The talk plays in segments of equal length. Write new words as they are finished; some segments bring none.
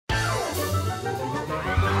It's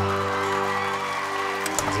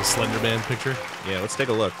a Slender Man picture. Yeah, let's take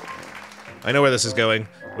a look. I know where this is going.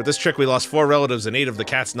 With this trick, we lost 4 relatives and 8 of the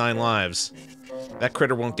cat's 9 lives. That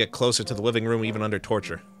critter won't get closer to the living room even under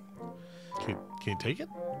torture. Can you take it?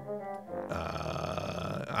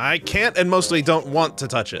 I can't and mostly don't want to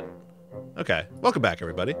touch it. Okay, welcome back,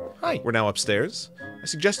 everybody. Hi. We're now upstairs. I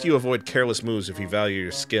suggest you avoid careless moves if you value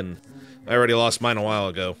your skin. I already lost mine a while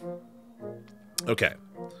ago. Okay.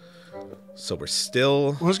 So we're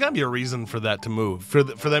still... Well, there's got to be a reason for that to move. For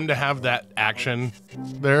them to have that action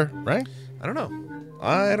there, right? I don't know.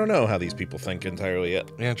 I don't know how these people think entirely yet.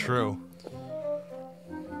 Yeah, true.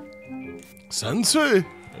 Sensei! Ooh,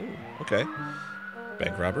 okay.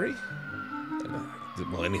 Bank robbery?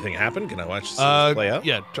 Will anything happen? Can I watch this play out?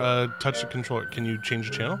 Yeah, touch the controller. Can you change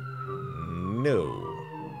the channel? No.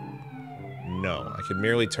 No, I can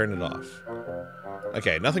merely turn it off.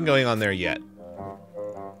 Okay, nothing going on there yet.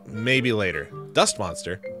 Maybe later. Dust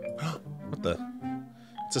monster? What the?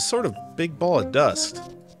 It's a sort of big ball of dust.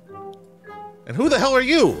 And who the hell are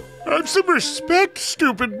you? Have some respect,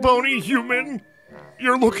 stupid bony human.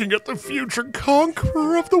 You're looking at the future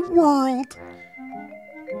conqueror of the world.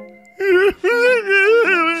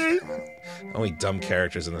 Only dumb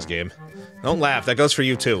characters in this game. Don't laugh, that goes for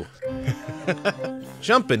you too.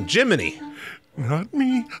 Jumpin' Jiminy. Not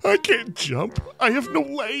me. I can't jump. I have no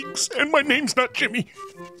legs, and my name's not Jimmy.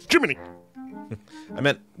 Jiminy. I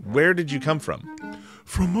meant, where did you come from?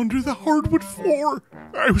 From under the hardwood floor.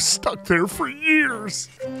 I was stuck there for years.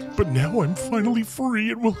 But now I'm finally free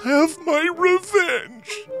and will have my revenge.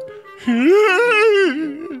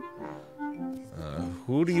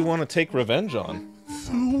 Who do you want to take revenge on?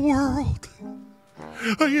 The world.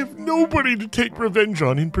 I have nobody to take revenge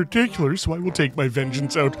on in particular, so I will take my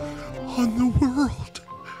vengeance out on the world.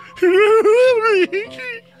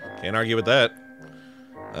 Can't argue with that.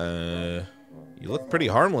 You look pretty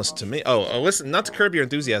harmless to me. Oh, listen, not to curb your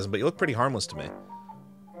enthusiasm, but you look pretty harmless to me.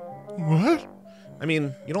 What? I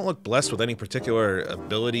mean, you don't look blessed with any particular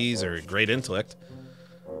abilities or great intellect.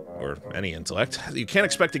 Or any intellect. You can't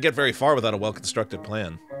expect to get very far without a well-constructed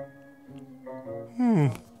plan.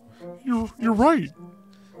 You're right.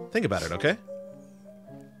 Think about it, okay?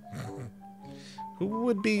 Who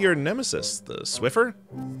would be your nemesis? The Swiffer?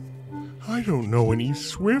 I don't know any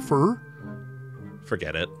Swiffer.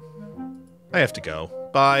 Forget it. I have to go.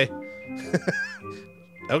 Bye.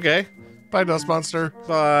 Okay. Bye, Dust Monster.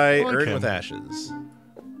 Bye. I like Urn him. with ashes.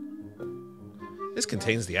 This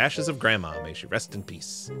contains the ashes of Grandma. May she rest in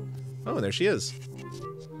peace. Oh, and there she is.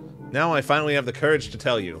 Now I finally have the courage to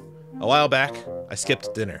tell you. A while back, I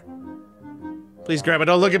skipped dinner. Please, Grandma,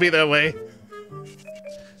 don't look at me that way.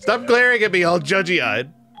 Stop glaring at me all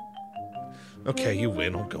judgy-eyed. Okay, you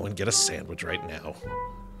win. I'll go and get a sandwich right now.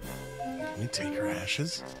 Can you take her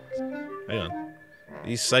ashes? Hang on.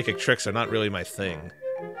 These psychic tricks are not really my thing.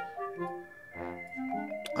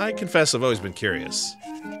 I confess I've always been curious.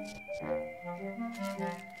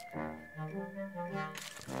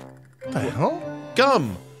 What the hell?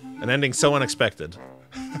 Gum! An ending so unexpected.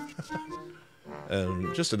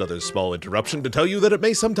 Just another small interruption to tell you that it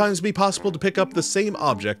may sometimes be possible to pick up the same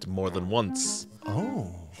object more than once.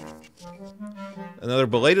 Oh. Another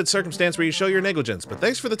belated circumstance where you show your negligence, but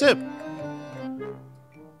thanks for the tip.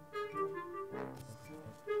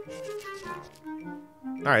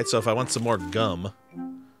 Alright, so if I want some more gum,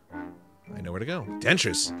 I know where to go.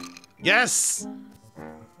 Dentures! Yes!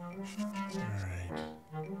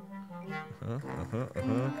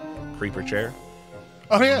 Alright. Creeper chair.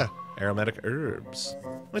 Oh, yeah. Aromatic herbs.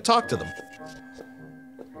 Let me talk to them.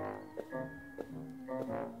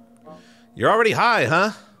 You're already high,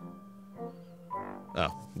 huh?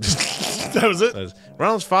 Oh. That was it?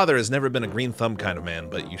 Ronald's father has never been a green thumb kind of man,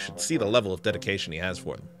 but you should see the level of dedication he has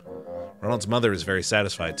for them. Ronald's mother is very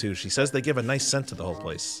satisfied, too. She says they give a nice scent to the whole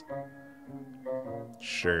place.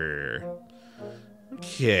 Sure.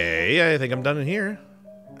 Okay, I think I'm done in here.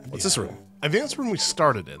 What's this room? I think that's when we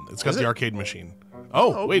started in. It's got Is the it? arcade machine.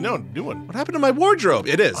 Oh, wait, no, new one. What happened to my wardrobe?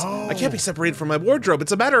 It is. Oh. I can't be separated from my wardrobe.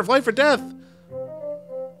 It's a matter of life or death.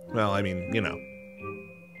 Well, I mean, you know.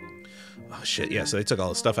 Oh, shit, yeah, so they took all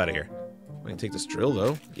the stuff out of here. I can take this drill,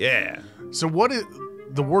 though. Yeah. So what is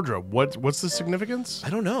the wardrobe? What's the significance? I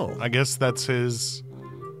don't know. I guess that's his...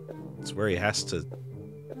 It's where he has to...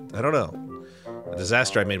 I don't know. A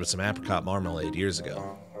disaster I made with some apricot marmalade years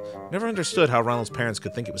ago. Never understood how Ronald's parents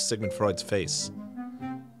could think it was Sigmund Freud's face.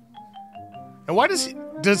 And why does he...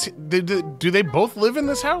 Do they both live in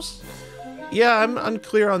this house? Yeah, I'm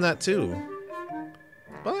unclear on that, too.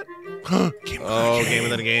 But... Game game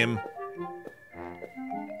within a game.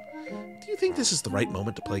 Do you think this is the right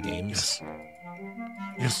moment to play games? Yes.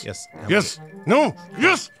 Yes. Yes. Yes. No.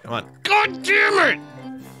 Yes. Come on. God damn it!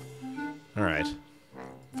 All right.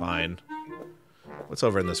 Fine. What's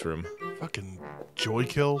over in this room? Fucking joy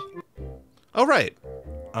kill. Oh, right.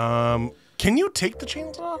 Can you take the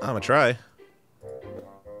chainsaw? I'm gonna try.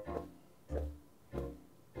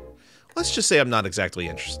 Let's just say I'm not exactly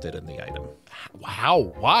interested in the item.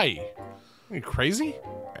 Wow. Why? Are you crazy?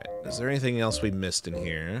 All right. Is there anything else we missed in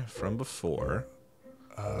here from before?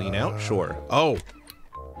 Lean out? Sure. Oh!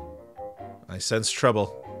 I sense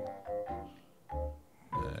trouble.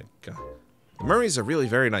 God. The Murrays are really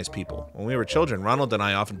very nice people. When we were children, Ronald and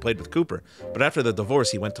I often played with Cooper, but after the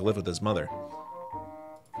divorce, he went to live with his mother.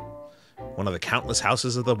 One of the countless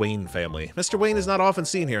houses of the Wayne family. Mr. Wayne is not often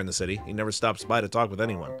seen here in the city. He never stops by to talk with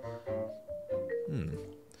anyone.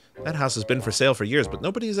 That house has been for sale for years, but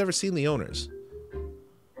nobody has ever seen the owners.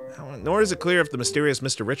 Nor is it clear if the mysterious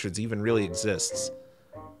Mr. Richards even really exists.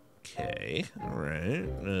 Okay, alright.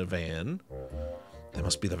 Van. That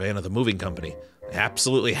must be the van of the moving company. I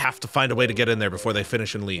absolutely have to find a way to get in there before they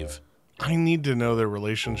finish and leave. I need to know the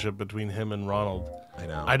relationship between him and Ronald. I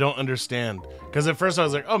know. I don't understand. Because at first I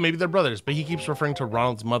was like, oh, maybe they're brothers. But he keeps referring to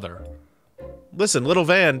Ronald's mother. Listen, little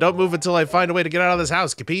van, don't move until I find a way to get out of this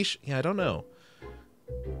house, capiche? Yeah, I don't know.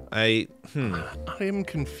 I am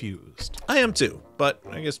confused. I am too, but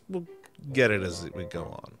I guess we'll get it as we go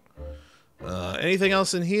on. Anything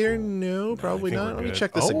else in here? No, probably not. Let me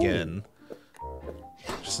check this again.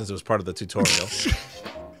 Just since it was part of the tutorial.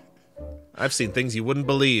 I've seen things you wouldn't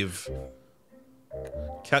believe.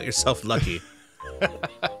 Count yourself lucky.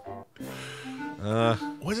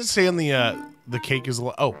 What does it say on the cake is a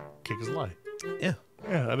lie? Oh, cake is a lie. Yeah.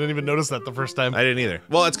 Yeah, I didn't even notice that the first time. I didn't either.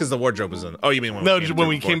 Well, that's because the wardrobe was in. Oh, you mean when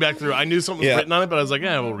we came back through? I knew something was written on it, but I was like,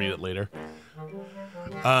 yeah, we'll read it later.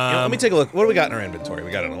 Let me take a look. What do we got in our inventory? We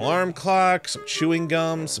got an alarm clock, some chewing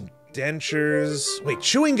gum, some dentures. Wait,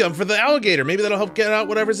 chewing gum for the alligator. Maybe that'll help get out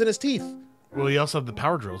whatever's in his teeth. Well, you also have the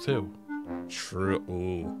power drill, too. True.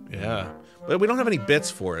 Ooh. Yeah. But we don't have any bits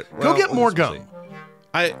for it. Go get more gum.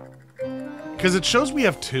 Because it shows we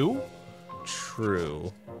have 2.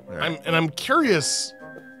 True. Right. I'm curious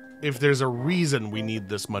if there's a reason we need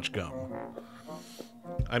this much gum.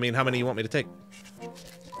 I mean, how many you want me to take?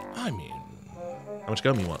 I mean... How much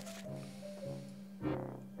gum you want?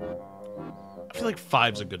 I feel like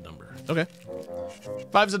 5's a good number. Okay.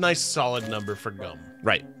 5's a nice, solid number for gum.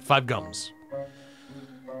 Right. 5 gums.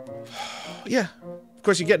 Yeah. Of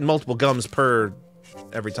course, you're getting multiple gums per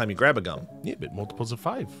every time you grab a gum. Yeah, but multiples of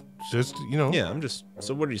 5. Just, you know. Yeah, I'm just...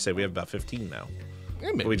 So what do you say? We have about 15 now.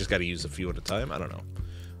 Yeah, maybe. We just got to use a few at a time? I don't know.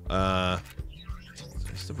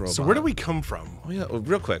 So where do we come from? Oh, yeah.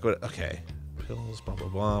 Real quick. Okay. Pills, blah, blah,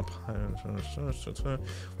 blah. Well,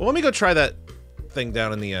 let me go try that thing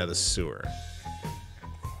down in the sewer.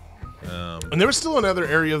 And there was still another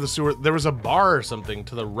area of the sewer. There was a bar or something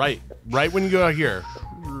to the right. Right when you go out here.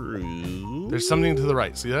 There's something to the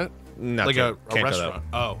right. See that? No, like a restaurant.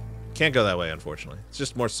 Oh. Can't go that way, unfortunately. It's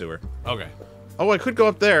just more sewer. Okay. Oh, I could go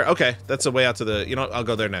up there. Okay, that's a way out to the... You know what? I'll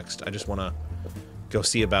go there next. I just want to go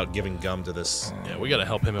see about giving gum to this... Yeah, we got to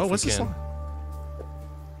help him if we what's can. This one?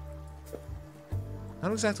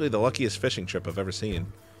 Not exactly the luckiest fishing trip I've ever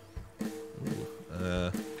seen.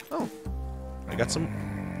 Ooh, oh. I got some...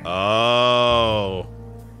 Oh.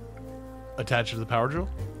 Attached to the power drill?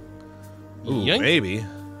 Ooh, Yank. maybe.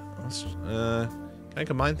 Let's, can I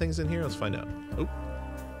combine things in here? Let's find out. Oop.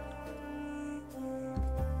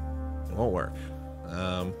 It won't work.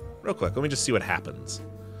 Real quick, let me just see what happens.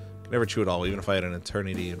 I can never chew it all, even if I had an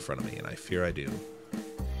eternity in front of me, and I fear I do.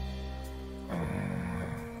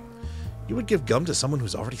 You would give gum to someone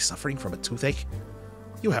who's already suffering from a toothache?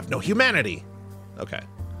 You have no humanity! Okay.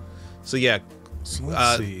 So yeah. So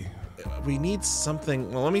let's see. We need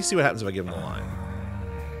something... Well, let me see what happens if I give him the line.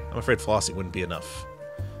 I'm afraid flossing wouldn't be enough.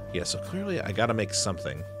 Yeah, so clearly I gotta make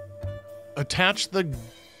something. Attach the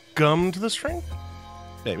gum to the string?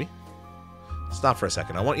 Maybe. Stop for a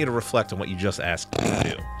second. I want you to reflect on what you just asked me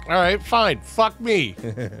to do. Alright, fine. Fuck me.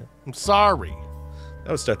 I'm sorry.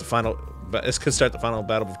 That would start the final... This could start the final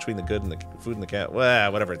battle between the good and the food and the cat.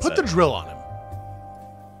 Well, whatever it said. Put the drill on him.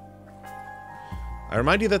 I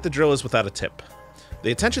remind you that the drill is without a tip.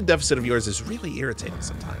 The attention deficit of yours is really irritating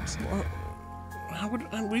sometimes. Well, how would...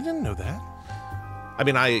 we didn't know that. I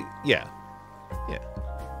mean, yeah.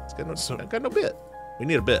 It's got no bit. We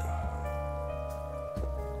need a bit.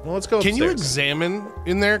 Well, let's go upstairs. Can you examine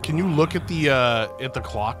in there? Can you look at the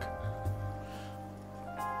clock?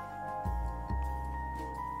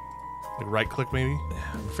 Like right click, maybe?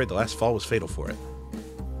 I'm afraid the last fall was fatal for it.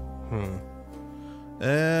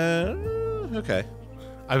 Okay.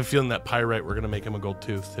 I have a feeling that pyrite, we're going to make him a gold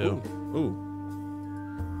tooth, too. Ooh.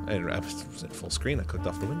 I was at full screen. I clicked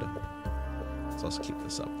off the window. Let's also keep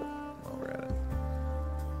this up while we're at it.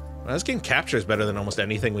 Well, this game captures better than almost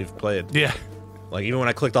anything we've played. Yeah. Like, even when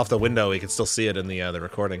I clicked off the window, we could still see it in the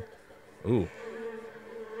recording. Ooh.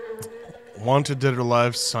 Wanted Dead or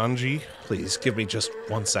Alive, Sanji. Please, give me just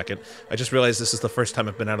 1 second. I just realized this is the first time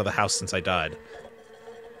I've been out of the house since I died.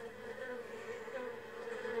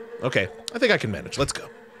 Okay, I think I can manage. Let's go.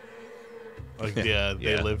 Like, yeah,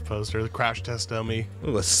 They Live poster, the crash test dummy.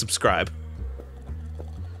 Ooh, let's subscribe.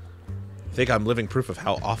 I think I'm living proof of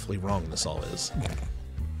how awfully wrong this all is.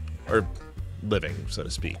 Or living, so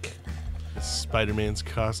to speak. Spider-Man's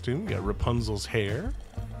costume. Got Rapunzel's hair.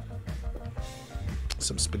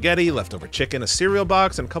 Some spaghetti, leftover chicken, a cereal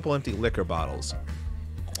box, and a couple empty liquor bottles.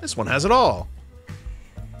 This one has it all.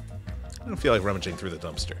 I don't feel like rummaging through the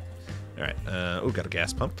dumpster. All right. Ooh, got a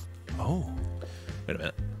gas pump. Oh. Wait a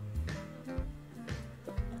minute.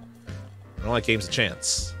 I don't like games of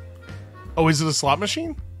chance. Oh, is it a slot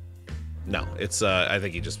machine? No, it's, I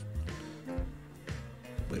think you just... I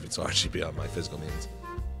believe it's RGB on my physical means.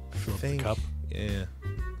 Fill up the cup. Yeah.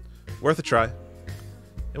 Worth a try.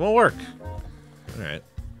 It won't work. Alright.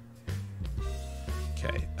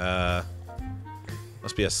 Okay,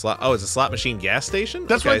 must be a slot... Oh, it's a slot machine gas station?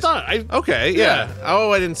 That's okay. what I thought. Okay, yeah.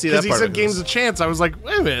 Oh, I didn't see that part. Because he said of games of chance. I was like,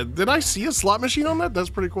 wait a minute, did I see a slot machine on that? That's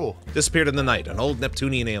pretty cool. Disappeared in the night. An old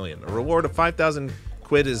Neptunian alien. A reward of 5,000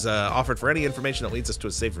 quid is offered for any information that leads us to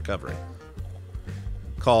a safe recovery.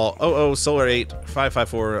 Call 00 Solar 8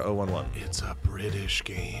 554 011. It's a British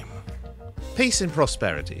game. Peace and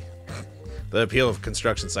prosperity. The appeal of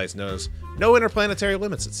construction sites knows no interplanetary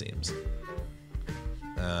limits, it seems.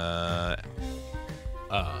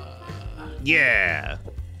 Yeah.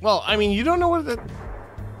 Well, I mean, you don't know what that...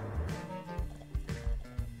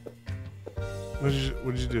 What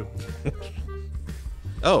did you do?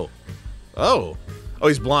 Oh,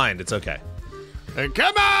 he's blind. It's okay.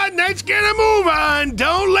 Come on, let's get a move on.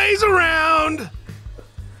 Don't laze around.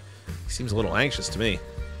 He seems a little anxious to me.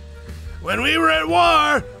 When we were at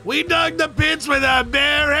war, we dug the pits with our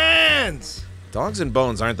bare hands. Dogs and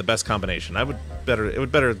bones aren't the best combination. It would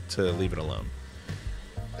better to leave it alone.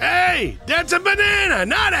 Hey, that's a banana,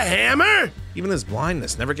 not a hammer. Even his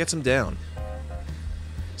blindness never gets him down.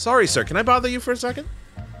 Sorry, sir. Can I bother you for a second?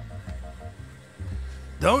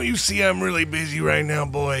 Don't you see I'm really busy right now,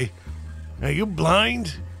 boy? Are you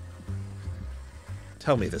blind?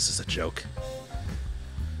 Tell me this is a joke.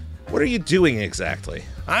 What are you doing exactly?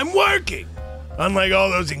 I'm working, unlike all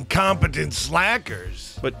those incompetent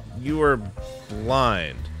slackers. But you were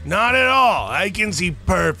blind. Not at all. I can see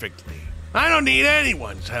perfectly. I don't need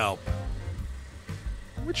anyone's help.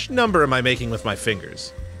 Which number am I making with my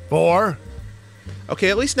fingers? 4. Okay,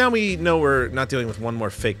 at least now we know we're not dealing with one more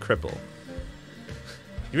fake cripple.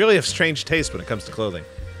 You really have strange taste when it comes to clothing.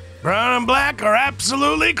 Brown and black are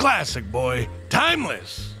absolutely classic, boy.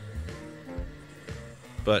 Timeless.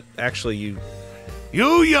 But actually, you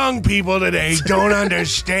young people today don't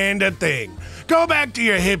understand a thing. Go back to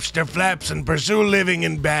your hipster flaps and pursue living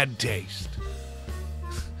in bad taste.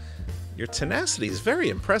 Your tenacity is very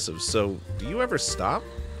impressive, so do you ever stop?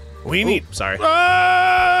 We need... Sorry.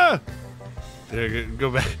 Ah! There,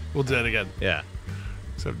 go back. We'll do that again. Yeah.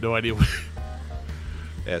 So I have no idea what...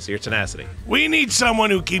 Yeah, so your tenacity. We need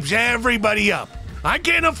someone who keeps everybody up. I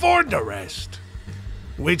can't afford to rest.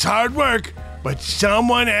 It's hard work, but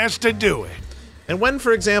someone has to do it. And when,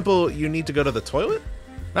 for example, you need to go to the toilet?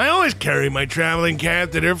 I always carry my traveling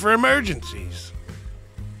catheter for emergencies.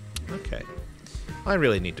 Okay. I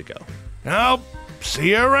really need to go. I'll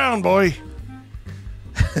see you around, boy.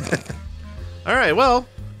 All right, well.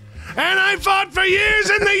 And I fought for years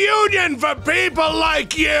in the Union for people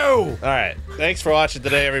like you. All right. Thanks for watching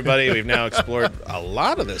today, everybody. We've now explored a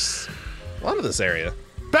lot of this area.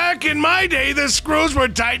 Back in my day, the screws were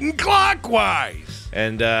tightened clockwise.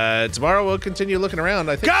 And tomorrow we'll continue looking around.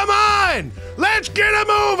 I think. Come on! Let's get a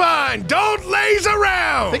move on! Don't laze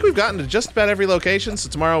around! I think we've gotten to just about every location, so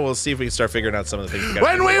tomorrow we'll see if we can start figuring out some of the things we got.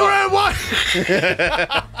 When we were at one...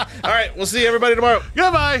 All right, we'll see everybody tomorrow.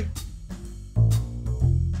 Goodbye!